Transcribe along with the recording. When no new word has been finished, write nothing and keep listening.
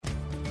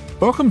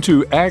Welcome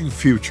to Ag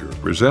Future,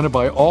 presented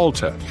by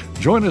Alltech.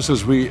 Join us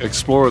as we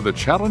explore the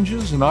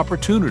challenges and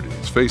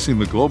opportunities facing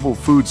the global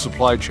food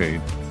supply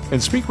chain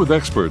and speak with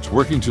experts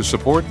working to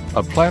support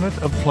a planet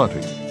of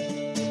plenty.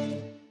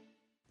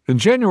 In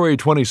January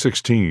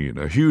 2016,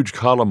 a huge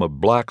column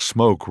of black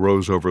smoke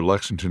rose over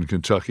Lexington,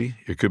 Kentucky.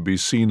 It could be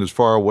seen as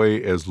far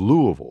away as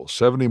Louisville,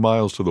 70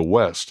 miles to the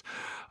west.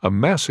 A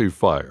massive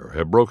fire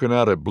had broken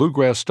out at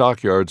Bluegrass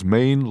Stockyards'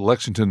 main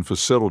Lexington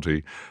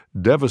facility,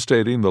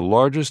 devastating the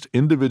largest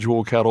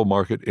individual cattle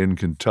market in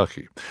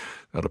Kentucky.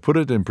 Now, to put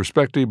it in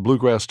perspective,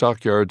 Bluegrass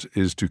Stockyards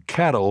is to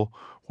cattle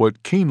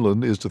what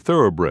Keeneland is to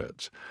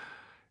thoroughbreds.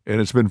 And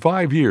it's been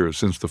 5 years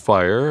since the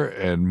fire,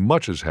 and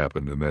much has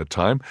happened in that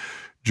time.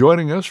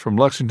 Joining us from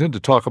Lexington to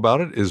talk about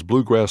it is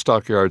Bluegrass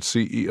Stockyards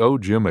CEO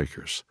Jim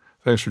Akers.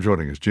 Thanks for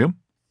joining us, Jim.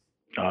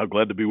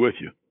 Glad to be with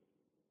you.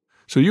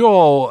 So you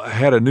all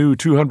had a new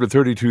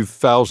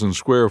 232,000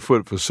 square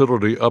foot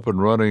facility up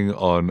and running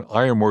on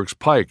Ironworks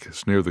Pike.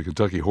 It's near the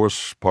Kentucky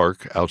Horse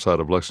Park outside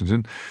of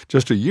Lexington.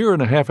 Just a year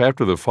and a half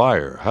after the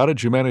fire, how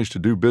did you manage to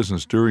do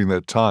business during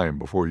that time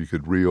before you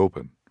could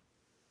reopen?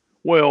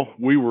 Well,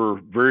 we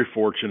were very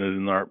fortunate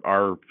in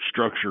our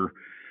structure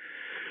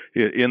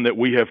in that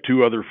we have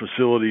two other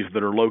facilities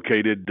that are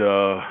located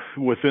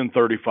within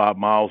 35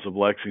 miles of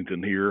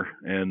Lexington here.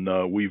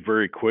 And we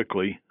very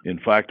quickly, in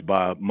fact,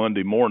 by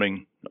Monday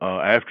morning,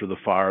 after the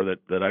fire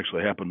that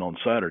actually happened on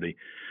Saturday,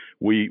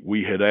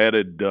 we had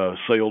added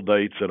sale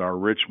dates at our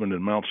Richmond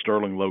and Mount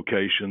Sterling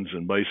locations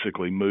and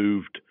basically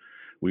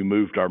we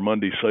moved our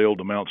Monday sale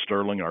to Mount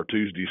Sterling, our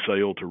Tuesday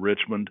sale to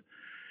Richmond.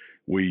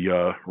 We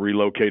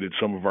relocated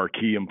some of our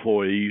key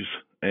employees,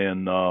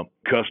 and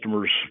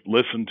customers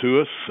listened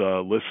to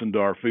us, listened to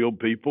our field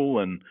people,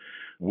 and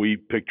we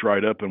picked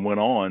right up and went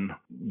on.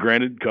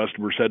 Granted,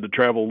 customers had to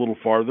travel a little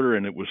farther,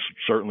 and it was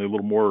certainly a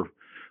little more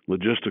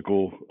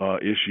logistical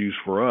issues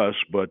for us,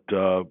 but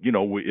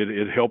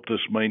it helped us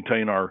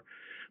maintain our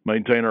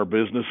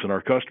business and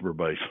our customer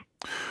base.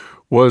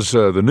 Was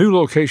the new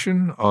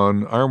location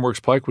on Ironworks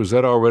Pike, was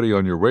that already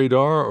on your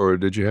radar, or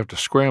did you have to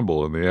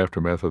scramble in the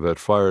aftermath of that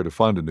fire to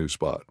find a new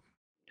spot?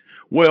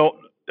 Well,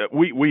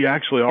 we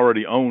actually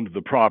already owned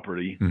the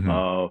property.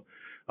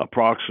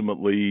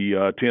 Approximately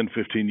 10,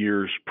 15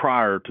 years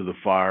prior to the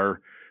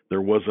fire.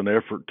 There was an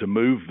effort to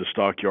move the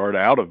stockyard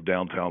out of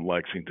downtown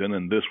Lexington,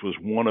 and this was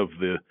one of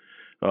the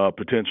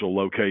potential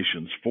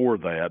locations for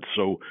that.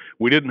 So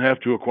we didn't have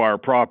to acquire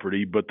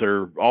property, but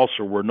there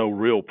also were no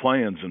real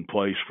plans in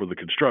place for the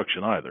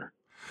construction either.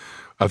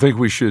 I think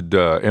we should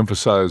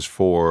emphasize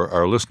for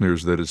our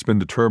listeners that it's been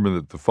determined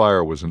that the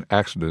fire was an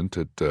accident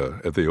at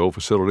the old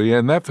facility,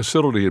 and that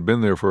facility had been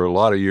there for a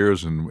lot of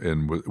years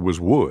and was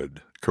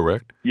wood,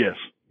 correct? Yes.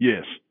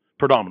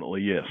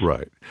 Predominantly, yes.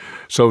 Right.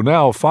 So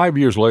now, 5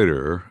 years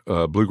later,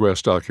 Bluegrass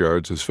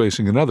Stockyards is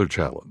facing another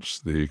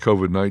challenge, the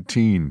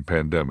COVID-19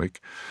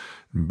 pandemic.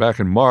 Back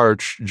in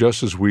March,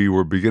 just as we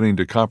were beginning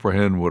to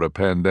comprehend what a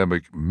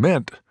pandemic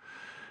meant,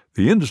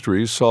 the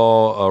industry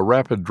saw a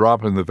rapid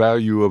drop in the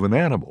value of an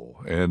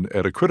animal, and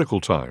at a critical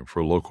time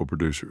for local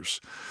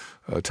producers.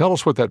 Tell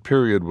us what that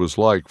period was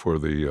like for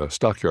the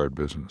stockyard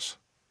business.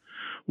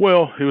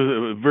 Well, it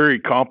was a very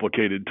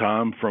complicated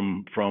time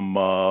from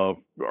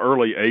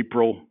early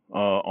April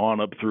on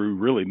up through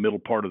really middle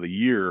part of the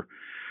year,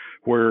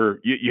 where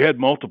you had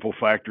multiple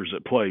factors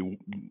at play.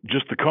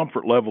 Just the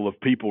comfort level of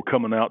people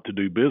coming out to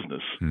do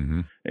business,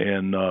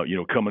 and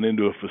coming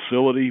into a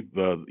facility,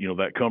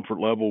 that comfort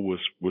level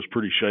was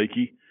pretty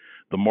shaky.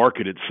 The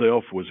market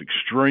itself was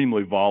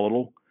extremely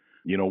volatile.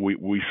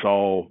 We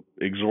saw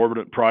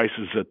exorbitant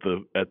prices at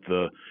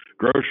the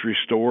grocery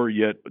store,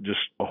 yet just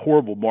a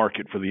horrible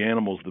market for the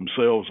animals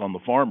themselves on the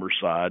farmer's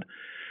side.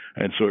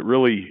 And so it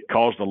really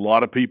caused a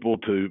lot of people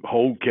to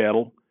hold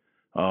cattle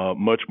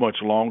much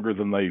longer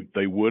than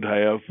they would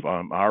have.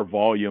 Our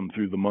volume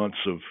through the months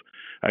of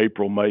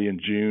April, May, and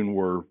June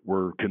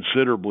were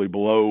considerably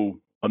below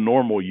a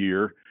normal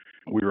year.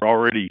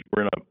 We're in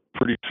a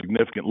pretty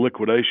significant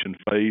liquidation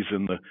phase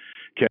in the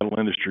cattle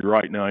industry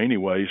right now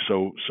anyway,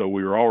 so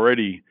we were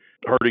already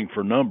hurting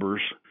for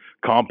numbers,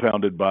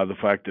 compounded by the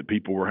fact that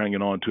people were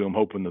hanging on to them,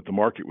 hoping that the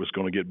market was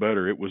going to get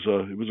better. It was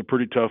a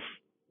pretty tough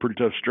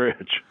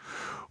stretch.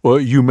 Well,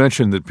 you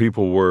mentioned that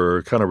people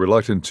were kind of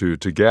reluctant to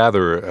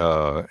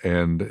gather,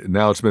 and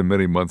now it's been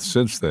many months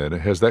since then.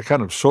 Has that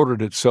kind of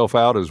sorted itself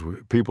out as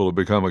people have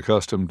become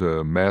accustomed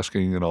to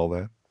masking and all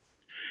that?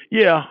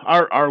 Yeah,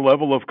 our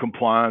level of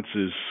compliance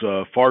is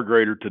far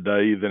greater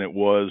today than it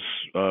was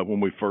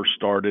when we first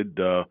started.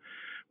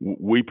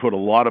 We put a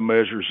lot of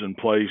measures in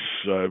place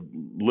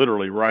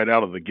literally right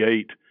out of the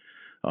gate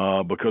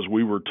because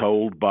we were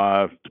told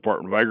by the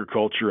Department of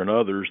Agriculture and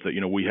others that,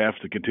 we have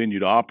to continue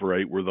to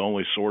operate. We're the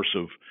only source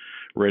of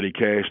ready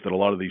cash that a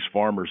lot of these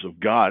farmers have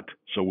got,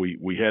 so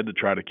we had to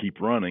try to keep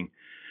running.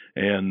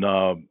 And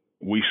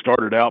we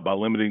started out by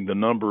limiting the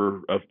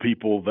number of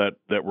people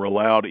that were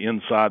allowed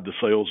inside the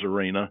sales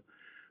arena.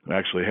 We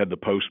actually had to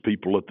post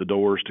people at the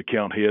doors to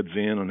count heads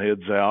in and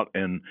heads out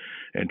and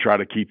try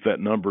to keep that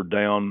number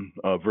down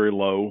very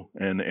low.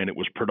 And it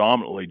was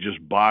predominantly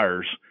just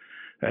buyers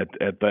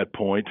at that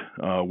point.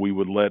 We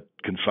would let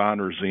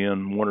consigners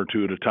in one or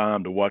two at a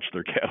time to watch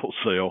their cattle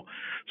sell.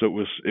 So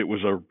it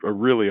was a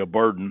really a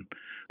burden.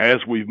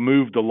 As we've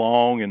moved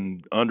along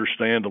and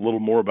understand a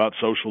little more about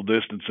social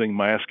distancing,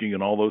 masking,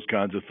 and all those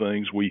kinds of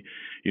things, we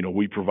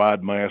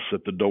provide masks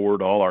at the door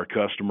to all our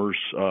customers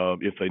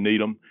if they need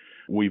them.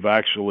 We've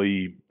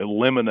actually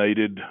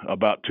eliminated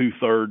about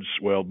two-thirds,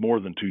 well,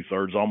 more than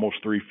two-thirds, almost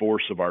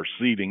three-fourths of our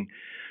seating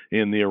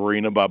in the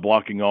arena by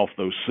blocking off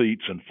those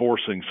seats and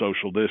forcing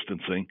social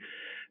distancing.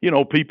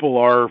 People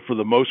are, for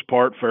the most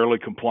part, fairly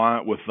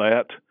compliant with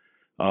that.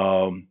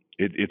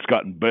 It's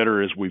gotten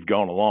better as we've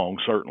gone along,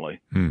 certainly.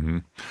 Mm-hmm.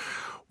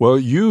 Well,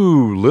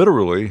 you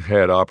literally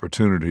had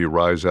opportunity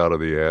rise out of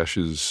the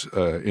ashes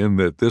in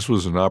that this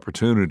was an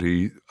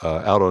opportunity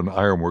out on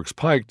Ironworks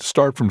Pike to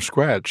start from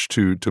scratch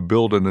to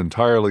build an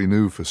entirely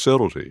new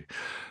facility.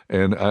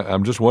 And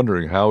I'm just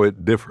wondering how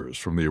it differs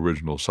from the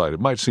original site. It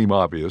might seem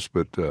obvious,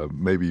 but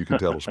maybe you can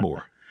tell us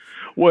more.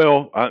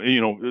 Well,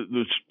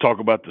 let's talk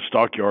about the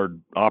stockyard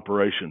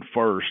operation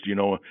first.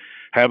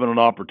 Having an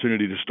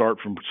opportunity to start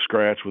from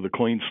scratch with a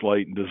clean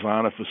slate and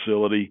design a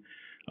facility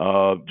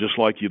just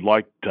like you'd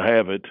like to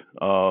have it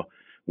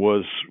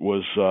was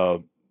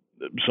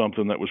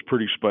something that was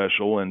pretty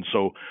special. And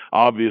so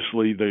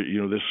obviously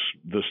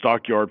the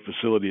stockyard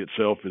facility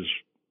itself is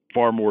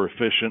far more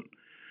efficient.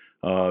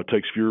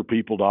 Takes fewer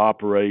people to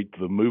operate.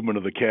 The movement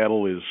of the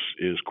cattle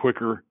is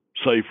quicker,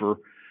 safer,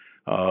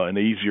 and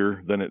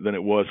easier than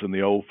it was in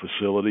the old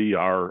facility.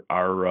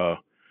 Our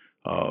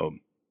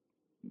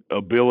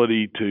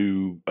ability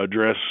to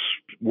address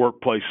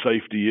workplace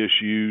safety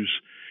issues,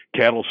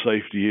 cattle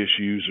safety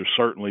issues, have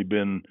certainly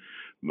been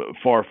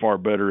far, far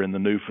better in the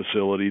new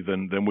facility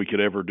than we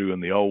could ever do in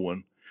the old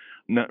one.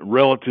 Now,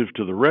 relative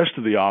to the rest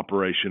of the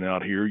operation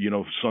out here,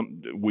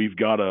 we've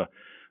got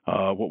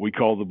what we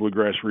call the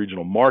Bluegrass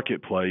Regional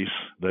Marketplace.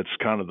 That's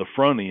kind of the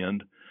front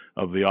end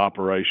of the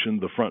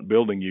operation, the front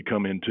building you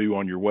come into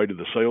on your way to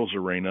the sales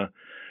arena.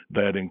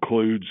 That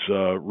includes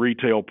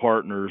retail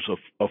partners,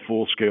 a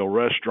full-scale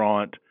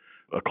restaurant,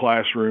 a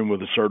classroom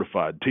with a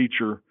certified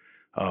teacher,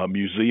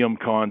 museum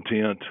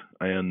content,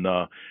 and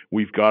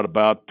we've got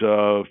about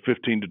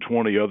 15 to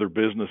 20 other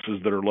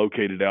businesses that are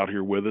located out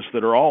here with us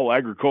that are all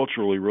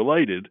agriculturally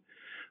related,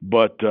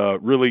 but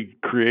really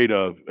create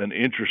an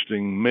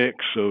interesting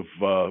mix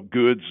of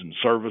goods and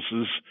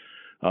services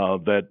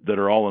that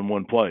are all in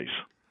one place.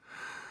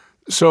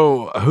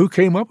 So who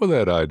came up with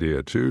that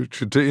idea to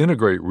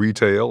integrate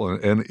retail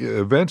and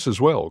events as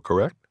well,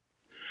 correct?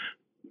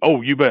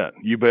 Oh, you bet.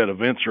 You bet.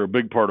 Events are a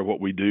big part of what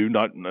we do,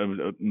 not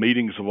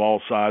meetings of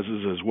all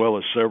sizes, as well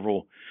as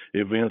several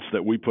events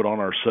that we put on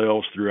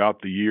ourselves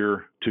throughout the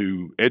year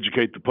to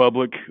educate the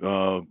public,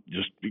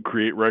 just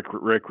create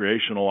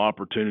recreational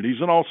opportunities,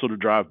 and also to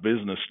drive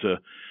business to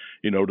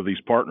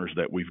these partners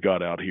that we've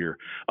got out here.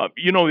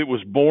 It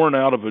was born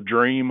out of a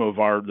dream of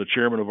the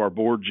chairman of our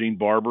board, Gene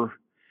Barber.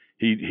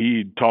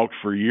 He talked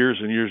for years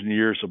and years and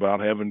years about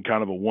having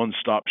kind of a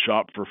one-stop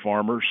shop for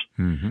farmers,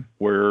 mm-hmm.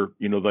 where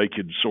they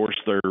could source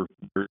their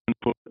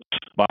inputs,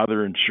 buy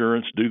their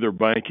insurance, do their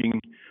banking,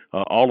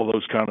 all of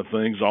those kind of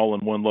things, all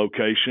in one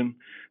location.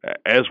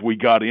 As we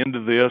got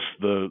into this,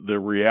 the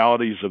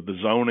realities of the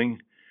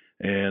zoning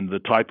and the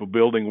type of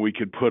building we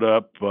could put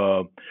up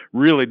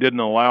really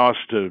didn't allow us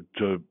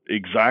to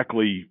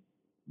exactly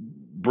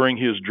bring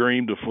his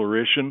dream to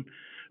fruition.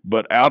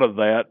 But out of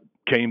that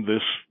came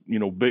this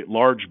big,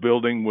 large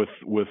building with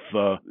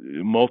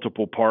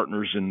multiple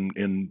partners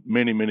in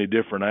many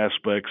different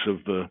aspects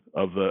of the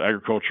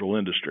agricultural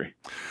industry.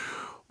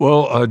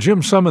 Well,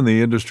 Jim, some in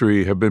the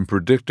industry have been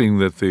predicting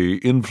that the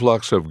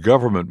influx of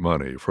government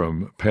money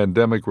from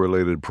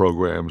pandemic-related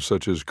programs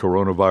such as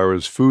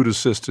coronavirus food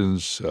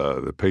assistance,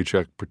 the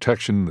Paycheck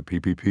Protection, the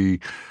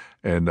PPP,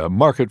 and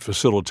market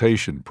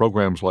facilitation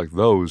programs like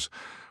those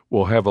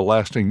will have a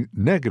lasting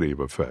negative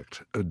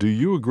effect. Do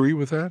you agree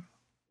with that?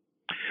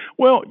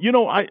 Well,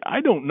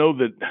 I don't know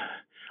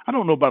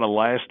about a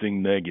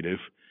lasting negative.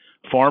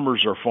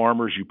 Farmers are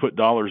farmers. You put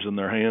dollars in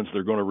their hands,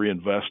 they're going to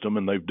reinvest them,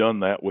 and they've done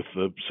that with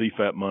the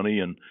CFAP money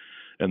and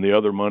the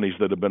other monies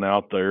that have been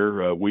out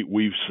there.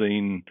 We've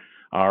seen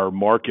our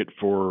market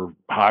for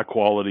high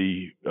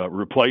quality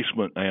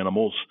replacement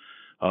animals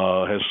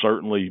has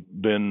certainly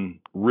been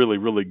really,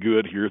 really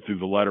good here through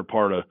the latter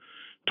part of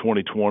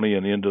 2020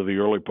 and into the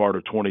early part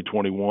of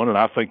 2021, and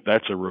I think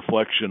that's a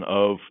reflection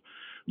of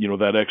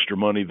that extra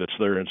money that's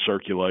there in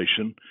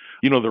circulation.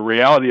 The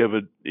reality of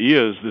it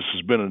is this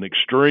has been an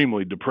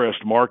extremely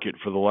depressed market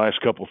for the last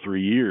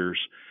 3 years.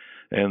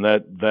 And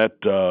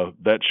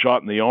that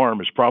shot in the arm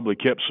has probably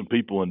kept some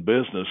people in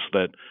business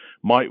that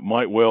might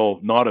well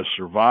not have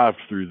survived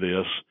through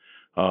this.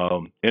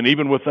 And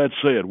even with that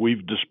said,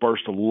 we've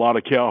dispersed a lot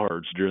of cow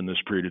herds during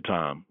this period of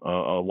time, a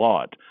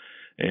lot.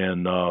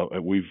 And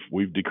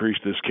we've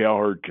decreased this cow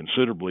herd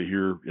considerably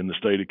here in the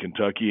state of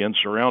Kentucky and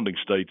surrounding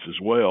states as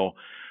well.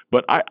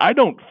 But I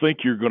don't think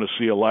you're going to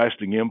see a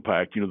lasting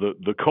impact.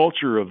 The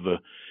culture of the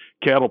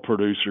cattle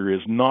producer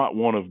is not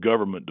one of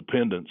government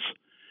dependence.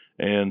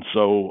 And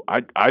so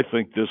I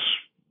think this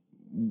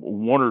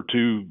one or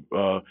two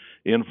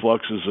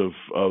influxes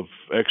of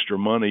extra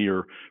money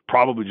are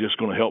probably just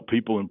going to help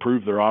people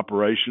improve their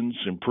operations,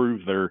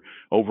 improve their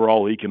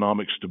overall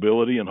economic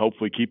stability, and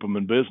hopefully keep them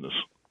in business.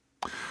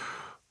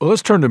 Well,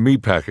 let's turn to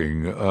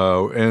meatpacking,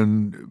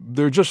 and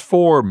there are just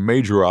 4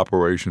 major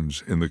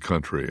operations in the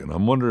country, and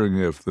I'm wondering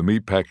if the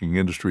meatpacking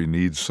industry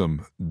needs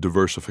some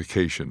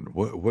diversification.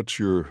 What's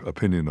your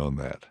opinion on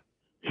that?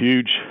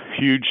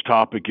 Huge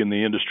topic in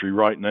the industry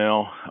right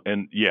now,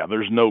 and yeah,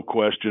 there's no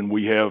question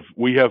we have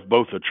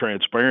both a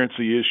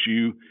transparency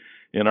issue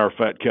in our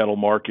fat cattle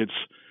markets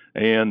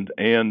and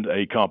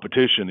a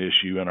competition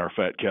issue in our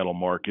fat cattle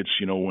markets.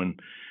 You know, when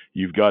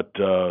you've got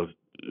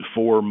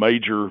 4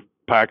 major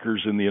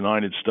packers in the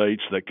United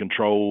States that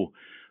control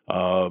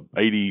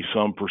 80%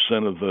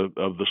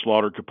 of the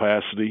slaughter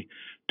capacity.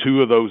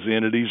 2 of those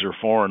entities are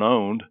foreign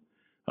owned,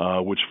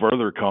 which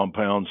further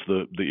compounds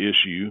the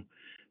issue.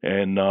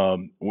 And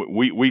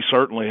we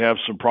certainly have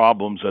some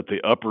problems at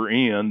the upper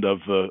end of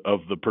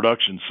the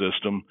production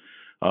system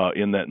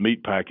in that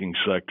meat packing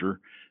sector.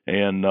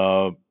 And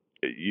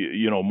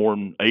you know, more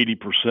than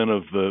 80%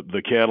 of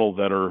the cattle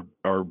that are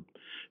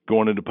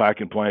going into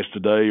packing plants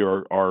today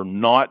are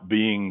not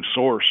being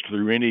sourced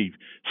through any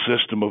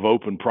system of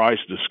open price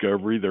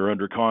discovery. They're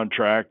under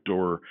contract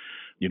or,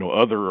 you know,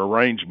 other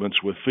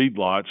arrangements with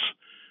feedlots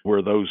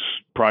where those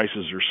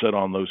prices are set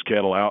on those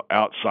cattle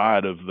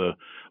outside of the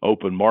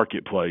open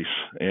marketplace.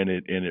 And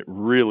it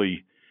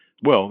really,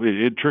 well,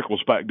 it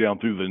trickles back down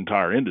through the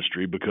entire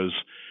industry, because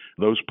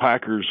those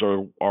packers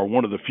are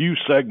one of the few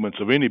segments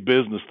of any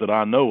business that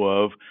I know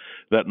of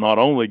that not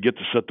only get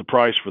to set the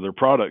price for their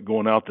product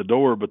going out the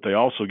door, but they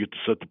also get to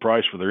set the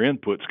price for their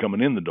inputs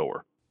coming in the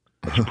door.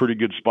 That's a pretty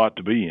good spot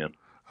to be in,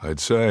 I'd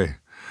say.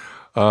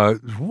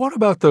 What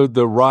about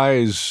the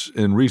rise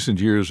in recent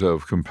years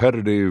of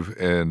competitive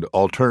and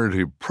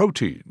alternative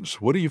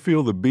proteins? What do you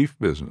feel the beef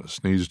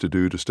business needs to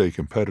do to stay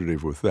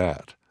competitive with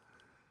that?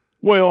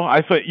 Well,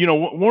 I think, you know,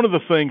 one of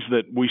the things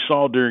that we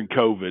saw during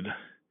COVID,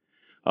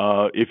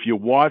 if you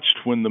watched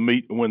when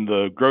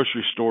the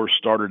grocery stores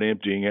started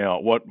emptying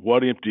out,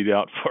 what emptied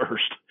out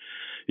first?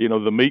 You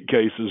know, the meat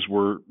cases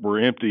were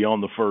empty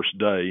on the first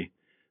day.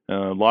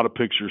 A lot of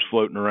pictures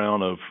floating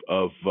around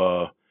of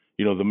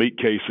you know, the meat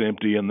case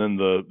empty, and then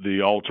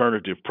the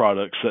alternative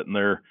product sitting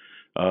there,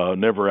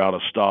 never out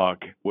of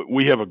stock.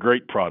 We have a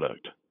great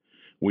product.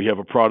 We have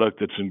a product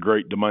that's in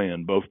great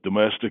demand, both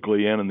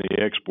domestically and in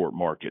the export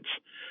markets.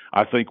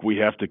 I think we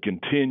have to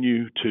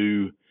continue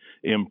to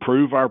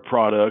improve our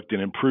product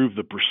and improve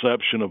the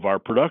perception of our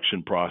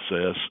production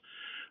process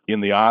in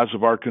the eyes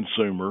of our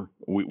consumer.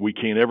 We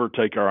can't ever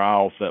take our eye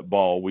off that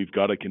ball. We've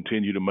got to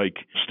continue to make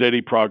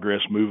steady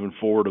progress moving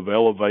forward of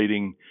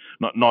elevating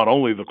not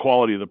only the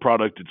quality of the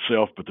product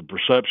itself, but the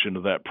perception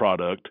of that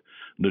product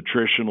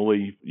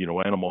nutritionally, you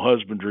know, animal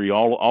husbandry,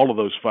 all of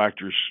those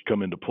factors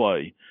come into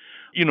play.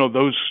 You know,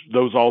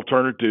 those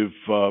alternative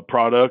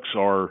products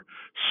are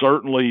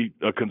certainly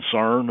a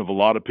concern of a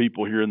lot of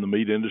people here in the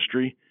meat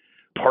industry.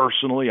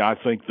 Personally, I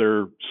think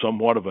they're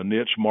somewhat of a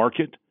niche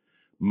market,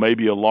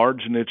 maybe a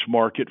large niche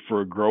market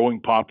for a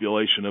growing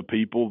population of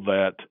people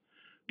that,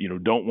 you know,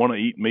 don't want to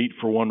eat meat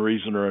for one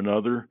reason or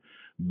another.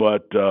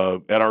 But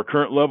at our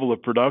current level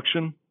of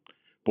production,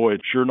 boy,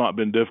 it's sure not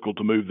been difficult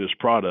to move this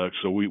product.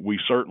 So we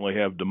certainly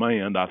have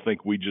demand. I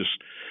think we just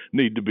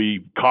need to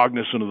be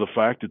cognizant of the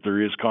fact that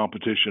there is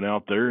competition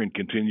out there and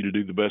continue to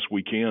do the best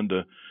we can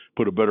to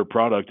put a better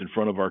product in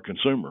front of our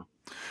consumer.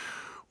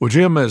 Well,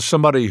 Jim, as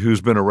somebody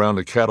who's been around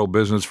the cattle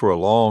business for a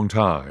long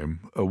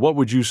time, what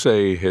would you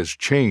say has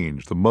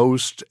changed the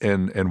most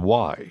and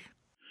why?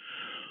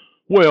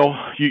 Well,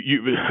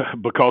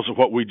 because of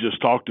what we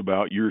just talked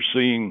about, you're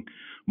seeing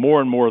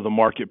more and more of the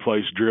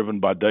marketplace driven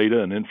by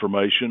data and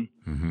information.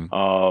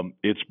 Mm-hmm.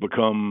 It's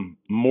become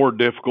more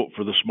difficult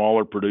for the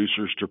smaller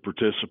producers to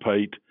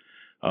participate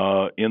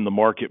in the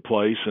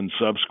marketplace, and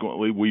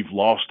subsequently, we've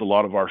lost a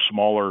lot of our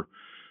smaller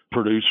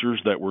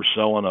producers that were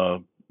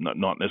selling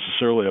not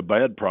necessarily a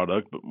bad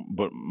product,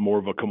 but more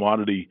of a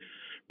commodity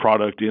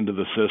product into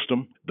the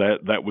system.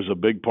 That was a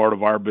big part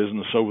of our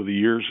business over the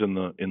years in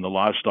the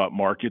livestock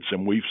markets,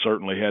 and we've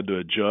certainly had to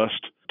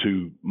adjust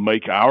to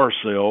make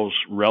ourselves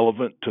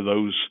relevant to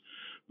those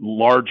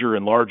larger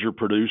and larger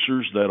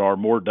producers that are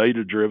more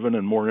data driven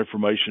and more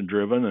information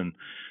driven and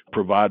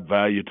provide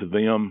value to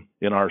them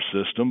in our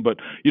system. But,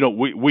 you know,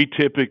 we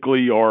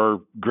typically are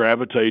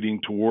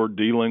gravitating toward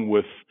dealing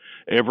with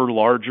ever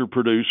larger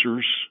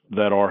producers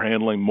that are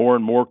handling more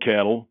and more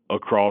cattle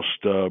across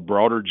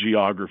broader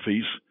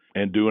geographies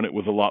and doing it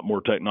with a lot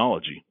more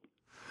technology.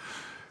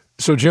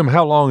 So, Jim,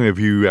 how long have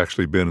you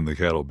actually been in the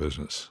cattle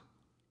business?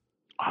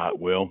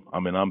 Well, I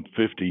mean, I'm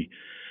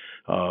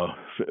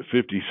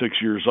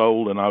 56 years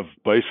old, and I've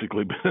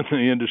basically been in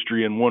the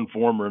industry in one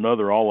form or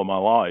another all of my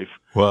life.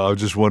 Well, I was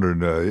just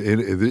wondering,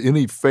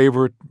 any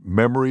favorite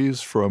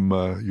memories from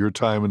your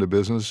time in the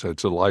business?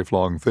 It's a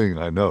lifelong thing,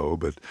 I know,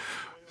 but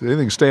does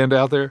anything stand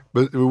out there?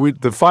 But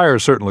the fire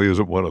certainly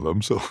isn't one of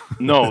them. So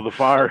no, the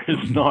fire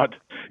is not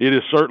it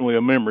is certainly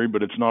a memory,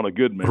 but it's not a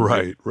good memory.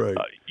 Right, right.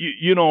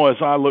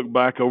 As I look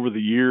back over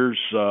the years,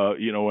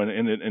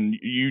 and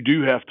you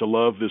do have to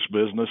love this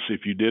business.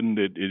 If you didn't,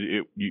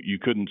 you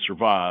couldn't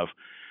survive.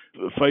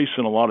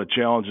 Facing a lot of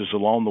challenges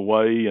along the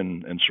way,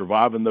 and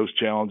surviving those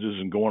challenges,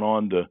 and going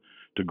on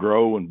to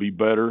grow and be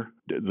better.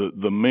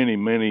 The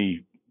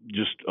many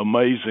just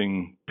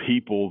amazing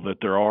people that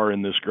there are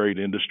in this great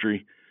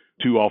industry.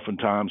 Too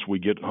oftentimes we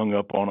get hung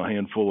up on a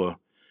handful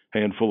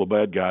of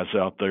bad guys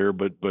out there,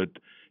 but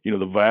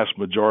the vast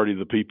majority of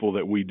the people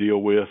that we deal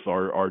with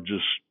are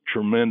just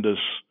tremendous,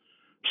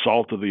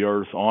 salt of the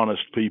earth,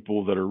 honest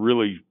people that are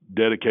really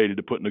dedicated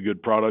to putting a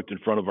good product in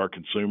front of our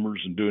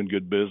consumers and doing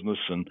good business.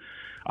 And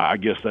I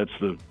guess that's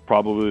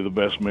probably the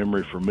best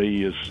memory for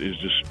me is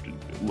just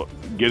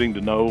getting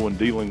to know and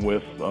dealing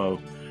with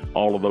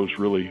all of those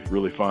really,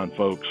 really fine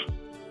folks.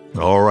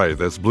 All right,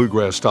 that's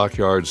Bluegrass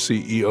Stockyards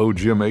CEO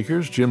Jim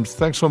Akers. Jim,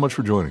 thanks so much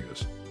for joining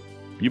us.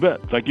 You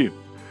bet. Thank you.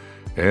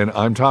 And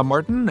I'm Tom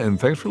Martin, and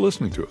thanks for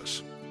listening to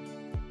us.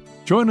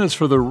 Join us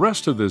for the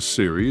rest of this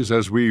series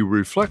as we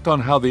reflect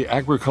on how the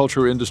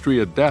agriculture industry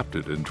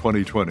adapted in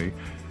 2020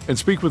 and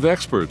speak with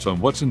experts on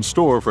what's in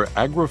store for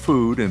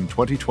agri-food in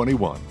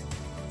 2021.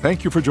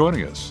 Thank you for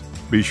joining us.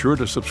 Be sure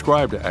to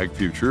subscribe to Ag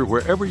Future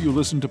wherever you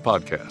listen to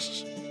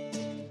podcasts.